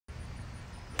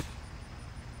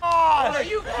gosh! Are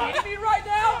you kidding me right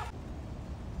now?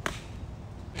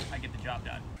 I get the job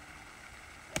done.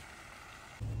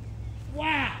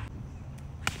 Wow.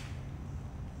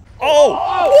 Oh,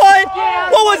 what?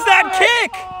 What was that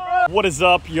kick? What is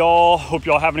up, y'all? Hope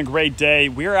y'all having a great day.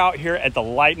 We're out here at the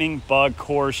Lightning Bug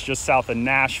course just south of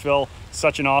Nashville.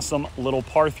 Such an awesome little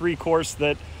par 3 course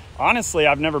that honestly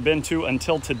I've never been to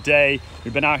until today.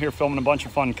 We've been out here filming a bunch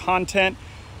of fun content.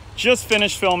 Just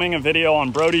finished filming a video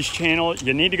on Brodie's channel.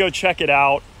 You need to go check it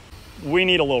out. We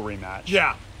need a little rematch.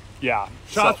 Yeah.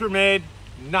 Shots were made,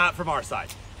 not from our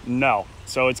side. No.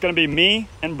 So it's going to be me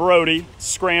and Brodie,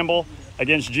 Scramble,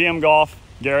 against GM Golf,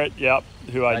 Garrett, yep,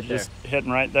 who I just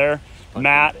hitting right there.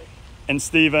 Matt and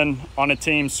Stephen on a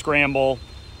team, Scramble.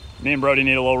 Me and Brodie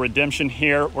need a little redemption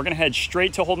here. We're going to head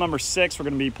straight to hole number 6. We're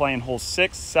going to be playing holes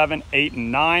 6, 7, 8,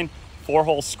 and 9.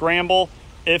 4-hole scramble.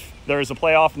 If there's a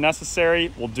playoff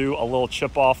necessary, we'll do a little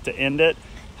chip off to end it.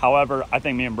 However, I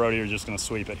think me and Brodie are just going to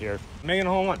sweep it here. Making a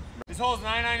hole 1. This hole's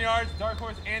 99 yards, dark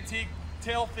horse antique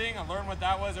tail thing. I learned what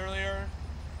that was earlier.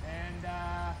 And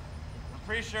I'm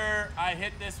pretty sure I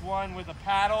hit this one with a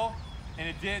paddle and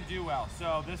it didn't do well.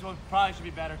 So this one probably should be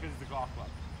better because it's a golf club.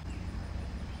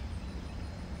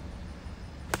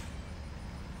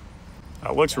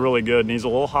 That looks really good. Needs a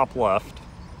little hop left.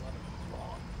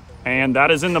 And that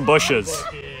is in the bushes.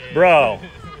 Bro.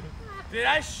 Did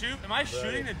I shoot? Am I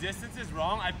shooting the distances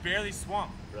wrong? I barely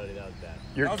swung. Brody, that was bad.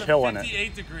 You're that was killing a it.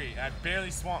 58 degree. I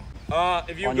barely swung.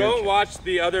 If you On your go and watch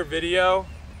the other video,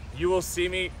 you will see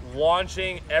me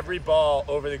launching every ball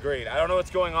over the green. I don't know what's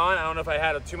going on. I don't know if I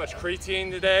had too much creatine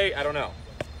today. I don't know.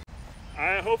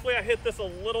 Hopefully I hit this a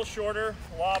little shorter.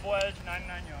 Lob wedge,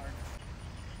 99 yards.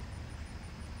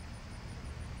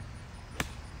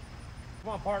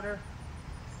 Come on, partner.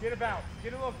 Get a bounce.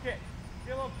 Get a little kick.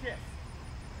 Get a little kiss.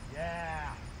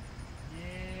 Yeah.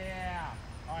 Yeah.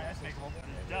 All right, that's makeable.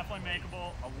 Definitely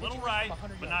makeable. A little right,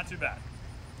 but not too bad.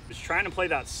 Just trying to play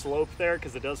that slope there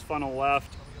because it does funnel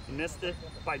left. Missed it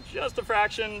by just a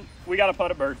fraction. We got to putt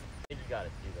a bird. I think you got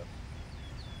it,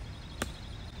 too,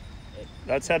 though.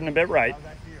 That's heading a bit right. That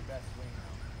was actually your best swing,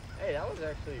 though. Hey, that was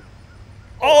actually...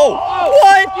 Oh,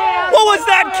 what? Yeah, What was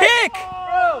that kick?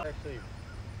 Actually...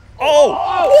 Oh,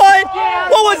 what?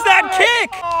 What was that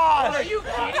kick? Are you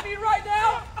kidding me right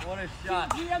now? What a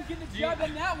shot. GM getting the job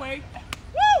done that way.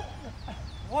 Woo!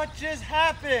 What just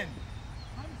happened?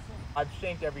 I've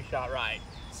shanked every shot right.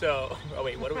 So, oh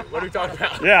wait, what are we talking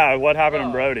about? Yeah, what happened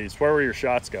in Brodie's? Where were your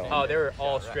shots going? Oh, they were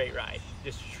all straight right.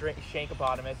 Just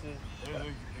shankopotamuses.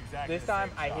 Exactly This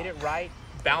time I hit it right,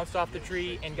 bounced off the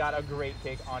tree, and got a great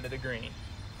kick onto the green.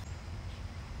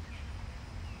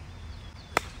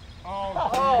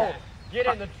 Oh, get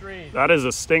in the tree. That is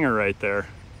a stinger right there.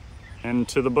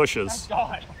 Into the bushes.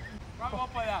 God. Probably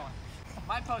won't play that one.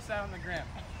 Might post that on the gram.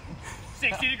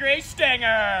 60-degree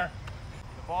stinger.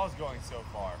 The ball's going so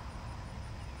far.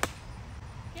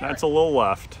 That's a little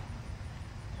left.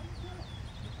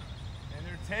 And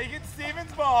they're taking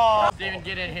Steven's ball. Steven,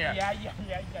 get in here.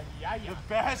 Yeah. The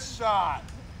best shot.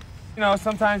 You know,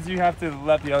 sometimes you have to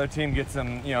let the other team get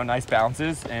some, nice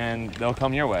bounces, and they'll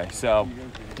come your way. So,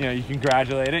 you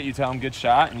congratulate it, you tell them good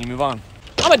shot, and you move on.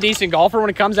 I'm a decent golfer when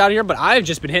it comes out here, but I've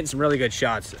just been hitting some really good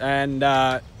shots. And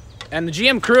the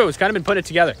GM crew has kind of been putting it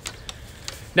together.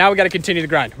 Now we got to continue the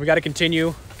grind. We got to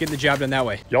continue getting the job done that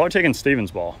way. Y'all are taking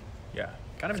Steven's ball. Yeah.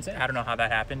 Kind of insane. I don't know how that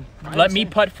happened. Let me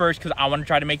putt first because I want to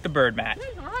try to make the bird match.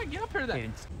 Hey, all right, get up here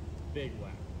then. Big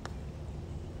whack.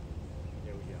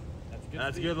 There we go. That's good.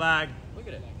 That's a good lag. Look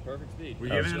at it. Perfect speed. We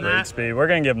That was giving him great that? speed. We're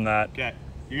going to give him that. Okay.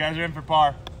 You guys are in for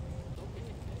par.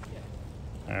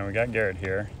 And we got Garrett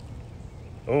here.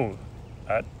 Oh,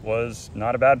 that was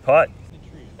not a bad putt.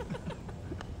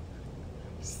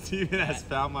 Steven has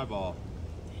found my ball.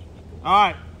 All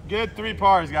right. Good 3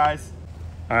 pars, guys.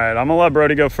 All right, I'm going to let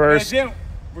Brodie go first.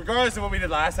 Regardless of what we did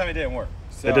last time, it didn't work.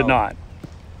 So It did not.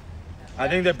 I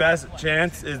think the best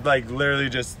chance is literally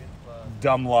just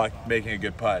dumb luck making a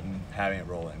good putt and having it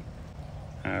roll in.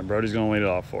 All right, Brodie's going to lead it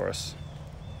off for us.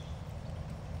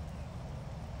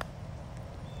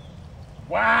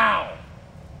 Wow.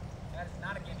 That is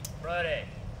not a gimme. Brody.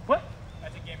 What?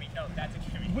 That's a gimme. No, that's a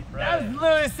gimme. That was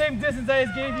literally the same distance I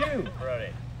just gave you. Brody.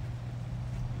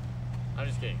 I'm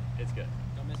just kidding. It's good.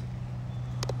 Don't miss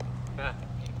it.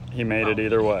 He made it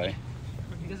either way.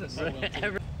 He doesn't so well.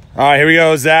 All right, here we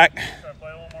go, Zach.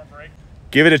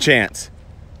 Give it a chance.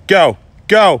 Go,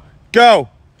 go, go.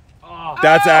 Oh.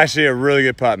 That's actually a really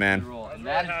good putt, man. I'm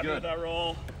really happy with that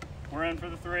roll. We're in for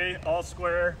the 3, all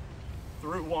square,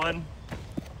 through 1.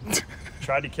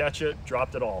 Tried to catch it,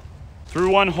 dropped it all.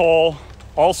 Through 1 hole,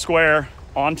 all square,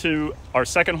 onto our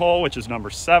second hole, which is number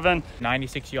 7.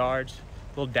 96 yards.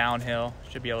 little downhill.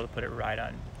 Should be able to put it right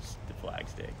on the flag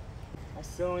stick. I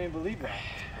still don't even believe that.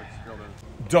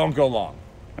 Don't go long.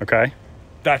 Okay.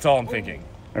 That's all I'm thinking.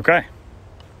 Okay.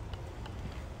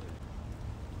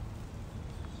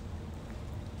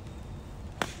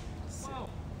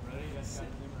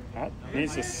 That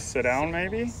needs to sit down,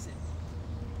 maybe.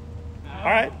 All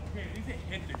right. Okay, at least it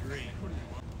hit the green.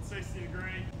 60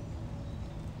 degree.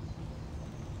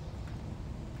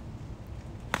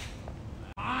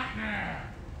 Hot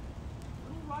there.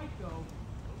 Right though.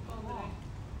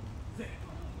 Sit.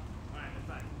 All right,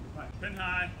 that's fine. Pin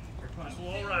high. Just a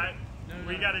little right.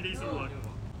 We got a decent look.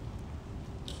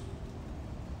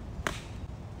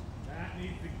 That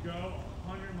needs to go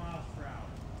 100 miles per hour.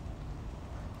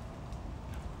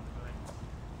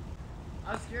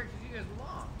 I was scared because you guys were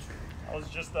long. I was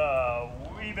just a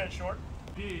wee bit short.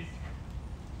 Jeez.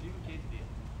 Stephen Castaneda.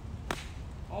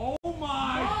 Oh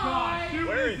my gosh. Who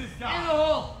Where is is this In the guy?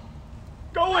 hole.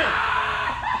 Go in.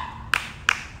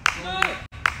 No.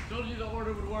 Told you the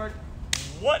order would work.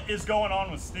 What is going on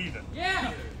with Stephen?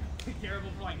 Yeah.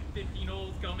 Terrible for like 15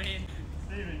 holes come in.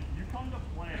 Stephen, you come to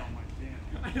play on my channel.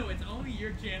 I know, it's only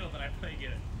your channel that I play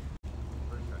good.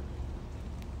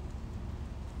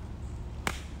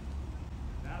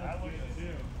 That looks good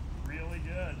too. really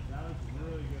good. That looks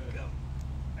really good.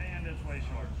 And it's way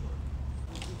short.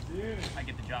 Dude. I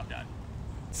get the job done.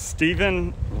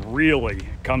 Stephen really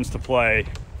comes to play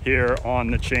here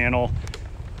on the channel.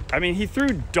 I mean, he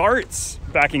threw darts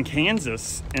back in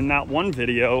Kansas in that one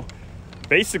video,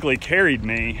 basically carried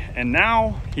me, and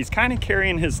now he's kind of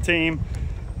carrying his team.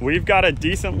 We've got a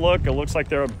decent look. It looks like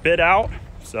they're a bit out,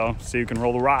 so see who can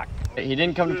roll the rock. He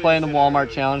didn't come to play in the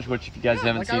Walmart challenge, which if you guys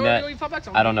haven't seen that,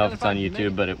 I don't know if it's on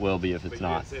YouTube, but it will be if it's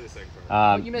not.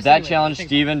 That challenge,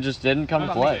 Stephen just didn't come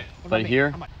to play, but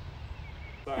here.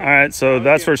 All right, so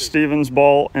that's where Stephen's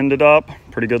ball ended up.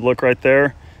 Pretty good look right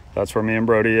there. That's where me and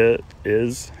Brodie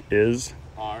is.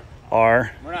 We're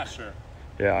not sure.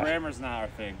 Yeah. Grammar's not our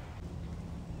thing.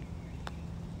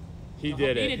 He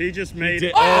did it. He just made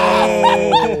it.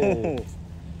 Oh!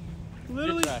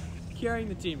 Literally carrying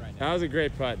the team right now. That was a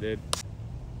great putt, dude.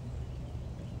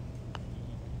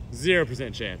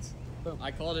 0% chance.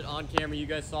 I called it on camera. You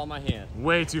guys saw my hand.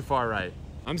 Way too far right.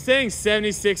 I'm saying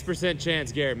 76%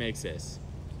 chance Garrett makes this.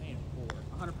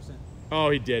 100%. Oh,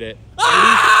 he did it.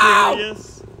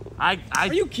 Serious? Are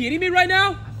you kidding me right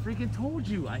now? I freaking told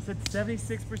you. I said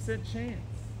 76% chance.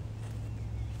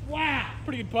 Wow.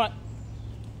 Pretty good putt.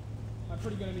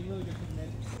 Pretty good. I mean, really good for the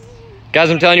minute. Guys,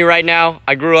 I'm telling you right now,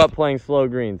 I grew up playing slow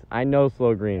greens. I know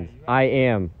slow greens. I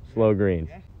am slow greens.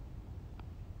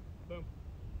 Boom.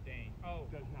 Dang. Oh.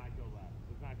 Does not go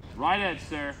left. Right edge,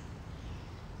 sir.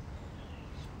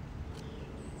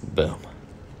 Boom.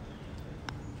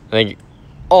 I think,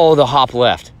 oh, the hop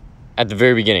left at the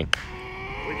very beginning.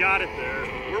 We got it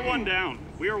there. We're one down.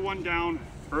 We are one down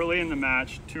early in the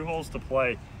match. 2 holes to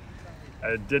play.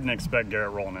 I didn't expect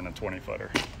Garrett rolling in a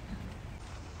 20-footer.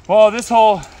 Well, this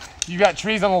hole, you got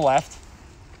trees on the left,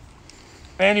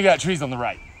 and you got trees on the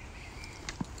right.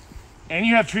 And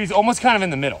you have trees almost kind of in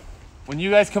the middle. When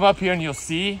you guys come up here and you'll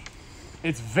see,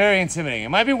 it's very intimidating. It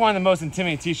might be one of the most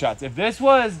intimidating tee shots. If this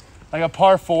was like a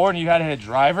par 4 and you had to hit a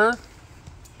driver,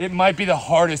 it might be the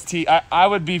hardest tee. I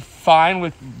would be fine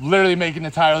with literally making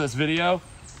the title of this video,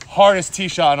 hardest tee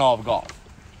shot in all of golf.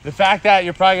 The fact that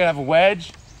you're probably gonna have a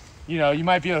wedge, you know, you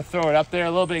might be able to throw it up there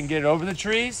a little bit and get it over the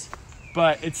trees,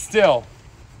 but it's still,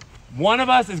 one of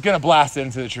us is gonna blast it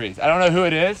into the trees. I don't know who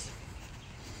it is.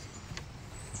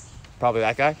 Probably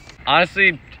that guy.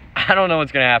 Honestly, I don't know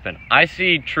what's going to happen. I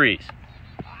see trees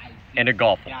and a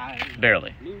golf ball,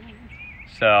 barely.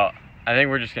 So I think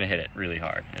we're just going to hit it really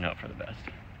hard and hope for the best.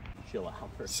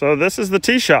 So this is the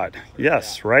tee shot.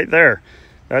 Yes, right there.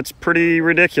 That's pretty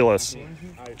ridiculous.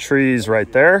 Trees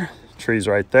right there. Trees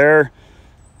right there.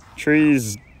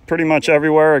 Trees pretty much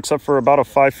everywhere except for about a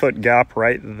 5-foot gap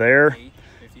right there.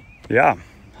 Yeah,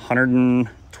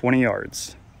 120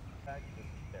 yards.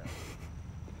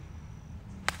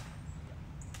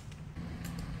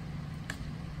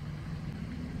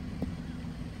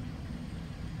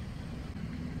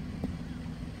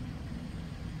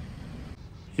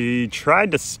 He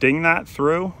tried to sting that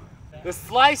through. The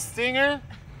slice stinger,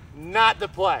 not the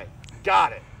play.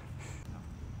 Got it.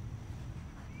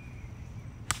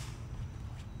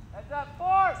 That's that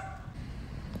force.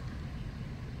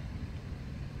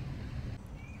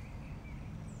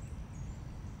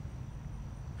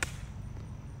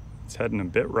 It's heading a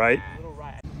bit right.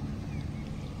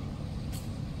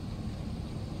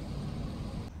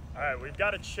 All right, we've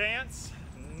got a chance.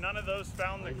 None of those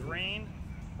found the green.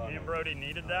 Me and Brodie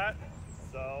needed that,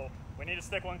 so we need to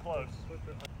stick one close.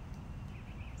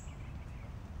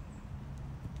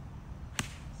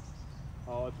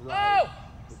 Oh, it's right. Oh!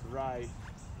 It's right.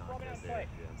 Not good there,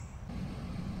 Jim.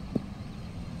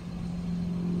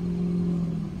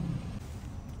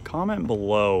 Comment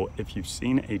below if you've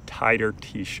seen a tighter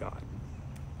tee shot.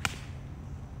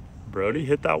 Brodie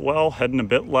hit that well, heading a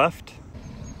bit left.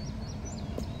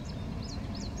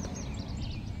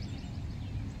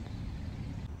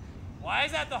 Why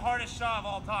is that the hardest shot of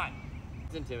all time?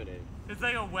 It's intimidating. It's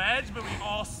like a wedge, but we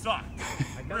all sucked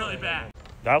really bad.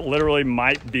 That literally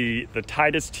might be the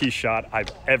tightest tee shot I've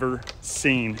ever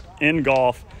seen in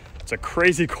golf. It's a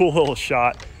crazy cool little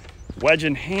shot, wedge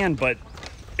in hand, but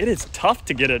it is tough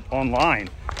to get it online.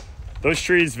 Those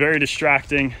trees, very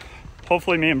distracting.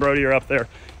 Hopefully me and Brodie are up there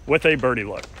with a birdie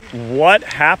look. What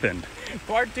happened?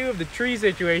 Part 2 of the tree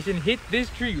situation, hit this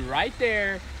tree right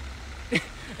there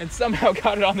and somehow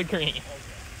got it on the green.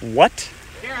 What?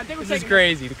 Here, I think This is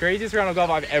crazy. The craziest round of golf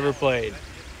I've ever played.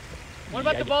 What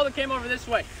about the ball that came over this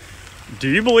way? Do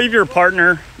you believe your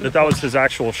partner that that was his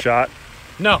actual shot?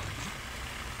 No,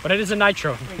 but it is a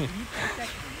nitro.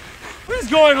 What is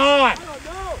going on?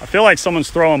 I feel like someone's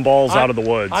throwing balls out of the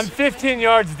woods. I'm 15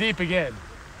 yards deep again.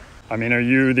 I mean, are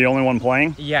you the only one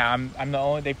playing? Yeah, I'm the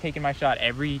only. They've taken my shot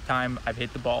every time I've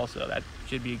hit the ball, so that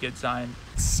should be a good sign.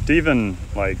 Stephen,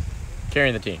 like,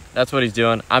 Carrying the team. That's what he's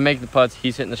doing. I'm making the putts.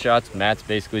 He's hitting the shots. Matt's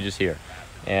basically just here.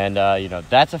 And, you know,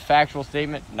 that's a factual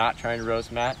statement. Not trying to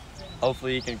roast Matt.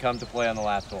 Hopefully he can come to play on the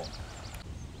last hole.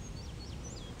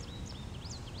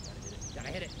 Gotta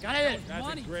hit it. Gotta hit it.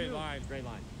 That's a great line. Great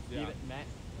line. Yeah. Matt.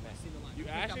 See the line. You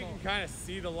actually can kind of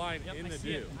see the line in the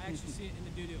dew. I actually see it in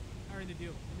the doo-doo. Or in the dew.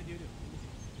 In the doo-doo.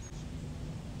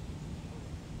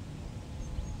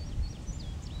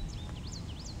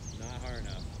 Not hard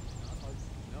enough.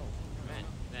 No.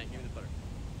 Matt, give me the putter.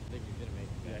 I think he's gonna make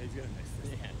it. Yeah, he's gonna miss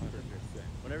this. Yeah. 100%.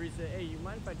 Whenever you say, hey, you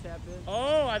mind if I tap in?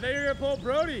 Oh, I thought you were gonna pull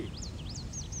Brodie.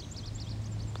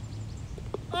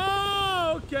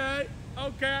 Oh, okay.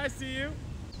 Okay, I see you.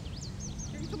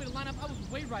 You told me to line up. I was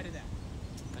way right at that.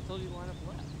 I told you to line up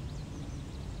left.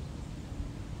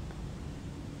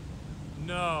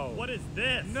 No. what is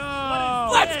this? No.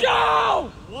 Let's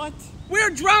go! What? We're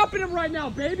dropping him right now,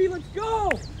 baby. Let's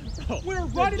go. We're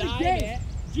running the game.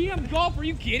 GM Golf, are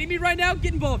you kidding me right now?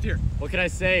 Get involved here. What can I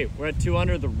say? We're at 2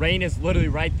 under. The rain is literally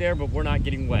right there, but we're not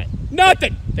getting wet.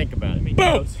 Nothing. Think about it.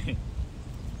 Boom.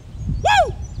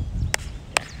 Woo!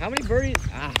 How many birdies?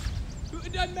 Ah.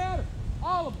 It doesn't matter.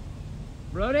 All of them.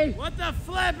 Brodie? What the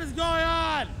flip is going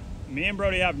on? Me and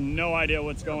Brodie have no idea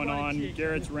what's going on.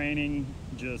 Garrett's raining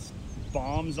just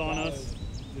bombs on us.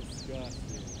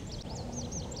 Disgusting.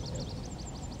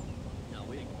 No,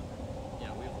 we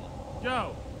won.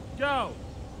 Go. Go.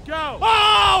 Go.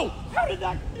 Oh! How did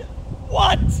that?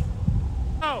 What?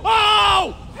 Oh.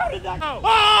 Oh! How did that? Oh.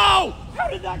 Oh! How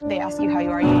did that? They ask you how you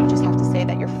are, you just have to say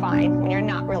that you're fine when you're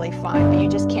not really fine, but you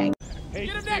just can't. Get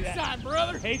him next time,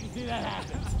 brother. Hate to see that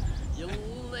happen. You'll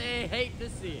hate to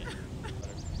see it.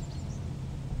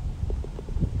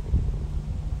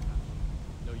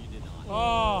 No, you did not.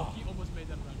 Oh. He almost made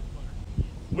that around his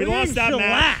putter. We lost that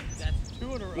match. That's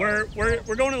 2 in a row.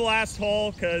 We're going to the last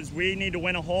hole because we need to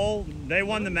win a hole. They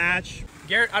won the match.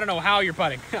 Garrett, I don't know how you're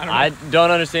putting. I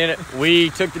don't understand it. We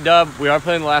took the dub. We are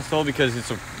playing the last hole because it's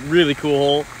a really cool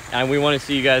hole, and we want to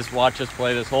see you guys watch us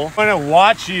play this hole. I want to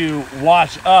watch you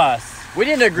watch us. We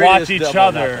didn't agree Watch to this each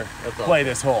dub on other nothing. That's all. play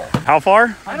this hole. How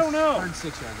far? I don't know. 6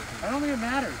 yards. I don't think it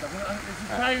matters. This is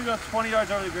probably gonna go 20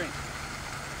 yards over the green.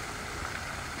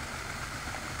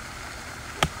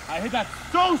 I hit that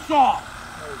so soft.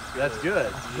 That's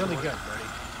good. Really good, Brodie.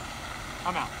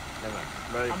 I'm out. Never mind.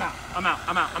 Ready? I'm out. I'm out.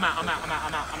 I'm out. I'm out. I'm out. I'm out.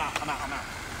 I'm out. I'm out. I'm out. I'm out.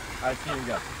 All right, see you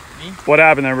go. What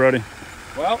happened there, Brodie?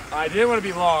 Well, I didn't want to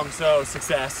be long, so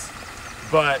success.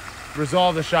 But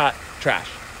resolve the shot, trash.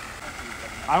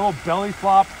 I will belly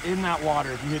flop in that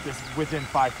water if you hit this within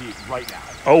 5 feet right now.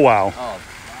 Oh, wow. Oh,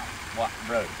 what,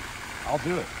 bro? I'll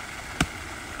do it.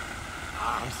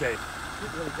 I'm safe.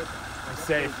 I'm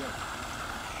safe.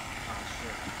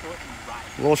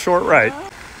 A little short right.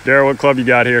 Garrett, what club you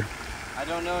got here? I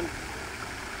don't know.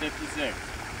 56.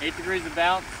 8 degrees of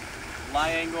bounce. Lie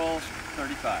angle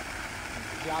 35.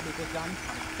 Job is done.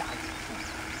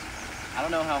 I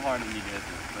don't know how hard it need to hit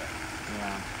this, but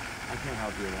Yeah, I can't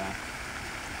help you with that.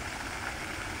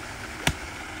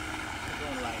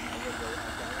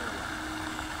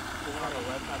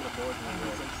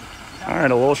 All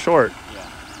right, a little short. yeah.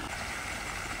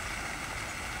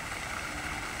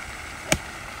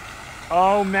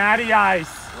 Oh, Matty Ice.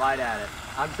 Right at it.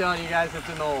 I'm telling you guys, it's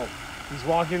an hole. He's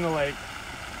walking the lake.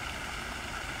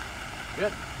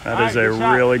 Good. That All is right, a good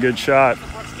shot. really good shot.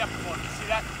 Brooks Koepka one. You see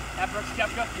that? That Brooks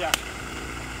Koepka? Yeah.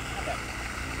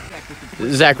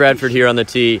 Zach Radford here on the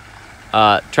tee.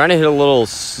 Trying to hit a little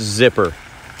zipper.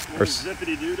 Or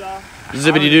Zippity-doo-dah.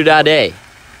 Zippity-doo-dah day.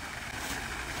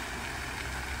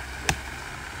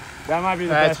 That might be the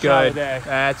That's best shot of good. the day.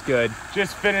 That's good.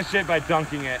 Just finish it by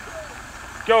dunking it.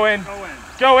 Go in. Go in.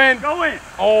 Go in. Go in.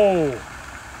 Oh.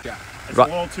 It's a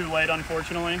little too late,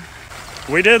 unfortunately.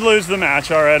 We did lose the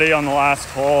match already on the last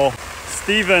hole.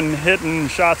 Stephen hitting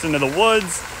shots into the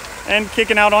woods and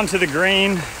kicking out onto the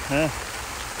green.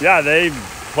 Yeah, they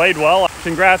played well.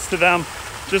 Congrats to them.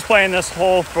 Just playing this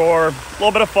hole for a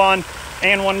little bit of fun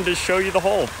and wanted to show you the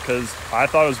hole because I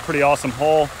thought it was a pretty awesome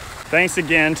hole. Thanks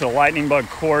again to the Lightning Bug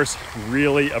course.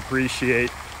 Really appreciate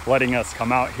letting us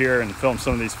come out here and film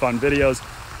some of these fun videos.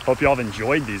 Hope you all have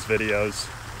enjoyed these videos,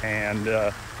 and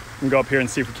we can go up here and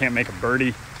see if we can't make a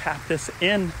birdie. Tap this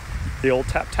in, the old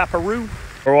tap-taparoo.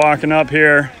 We're walking up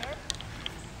here.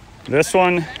 This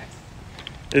one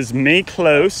is me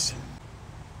close.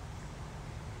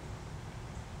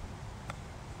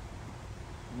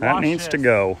 That needs to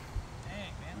go.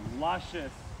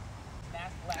 Luscious.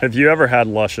 Have you ever had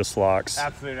luscious locks?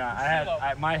 Absolutely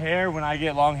not. My hair, when I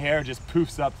get long hair, just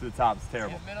poofs up to the top. It's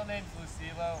terrible. His middle name's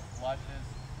Lucilo. Luscious.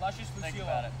 Luscious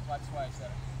Lucilo. That's why I said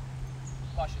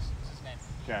it. Luscious is his name.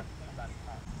 Okay.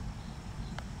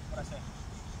 What'd I say?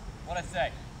 What'd I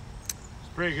say? It's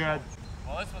pretty good.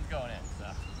 Well, this one's going in, so.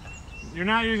 You're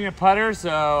not using a putter,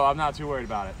 so I'm not too worried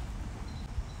about it.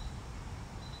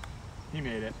 He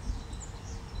made it.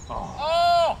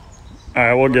 Oh! All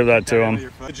right, we'll give that to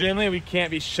him. Legitimately, we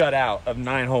can't be shut out of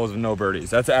 9 holes with no birdies.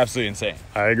 That's absolutely insane.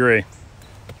 I agree.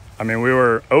 I mean, we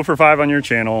were 0 for 5 on your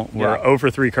channel. We're Yeah. 0 for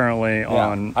 3 currently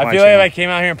on my I feel channel. like if I came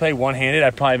out here and played one-handed,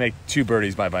 I'd probably make 2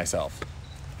 birdies by myself.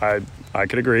 I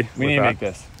could agree. We need to make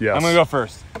this. Yes. I'm going to go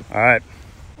first. All right.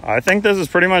 I think this is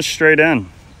pretty much straight in.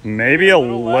 Maybe a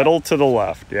little to the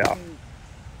left. Yeah. It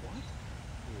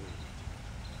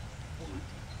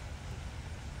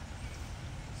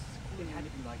had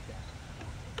to be like that.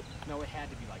 No, it had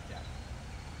to be like that.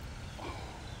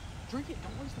 Drink it.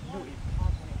 Don't waste the water.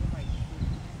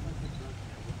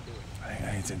 I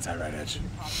think it's inside right edge.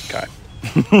 Okay.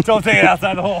 Don't take it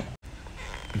outside the hole.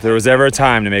 If there was ever a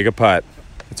time to make a putt,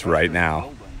 it's right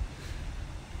now.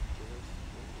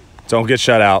 Don't get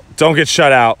shut out. Don't get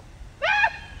shut out.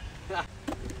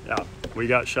 Yeah, we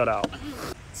got shut out.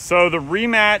 So the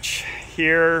rematch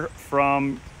here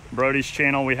from Brodie's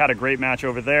channel, we had a great match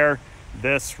over there.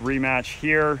 This rematch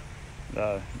here,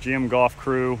 the GM Golf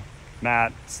crew,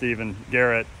 Matt, Stephen,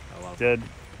 Garrett, did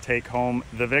take home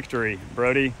the victory.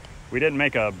 Brodie, we didn't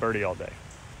make a birdie all day.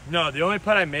 No, the only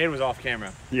putt I made was off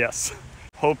camera. Yes.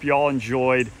 Hope y'all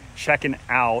enjoyed checking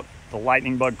out the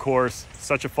Lightning Bug course.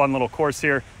 Such a fun little course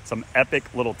here. Some epic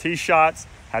little tee shots.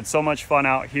 Had so much fun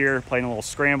out here playing a little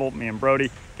scramble, me and Brodie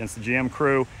against the GM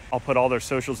crew. I'll put all their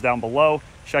socials down below.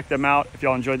 Check them out. If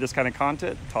y'all enjoyed this kind of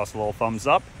content, toss a little thumbs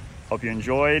up. Hope you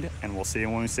enjoyed, and we'll see you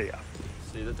when we see you.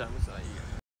 See the time we saw you guys.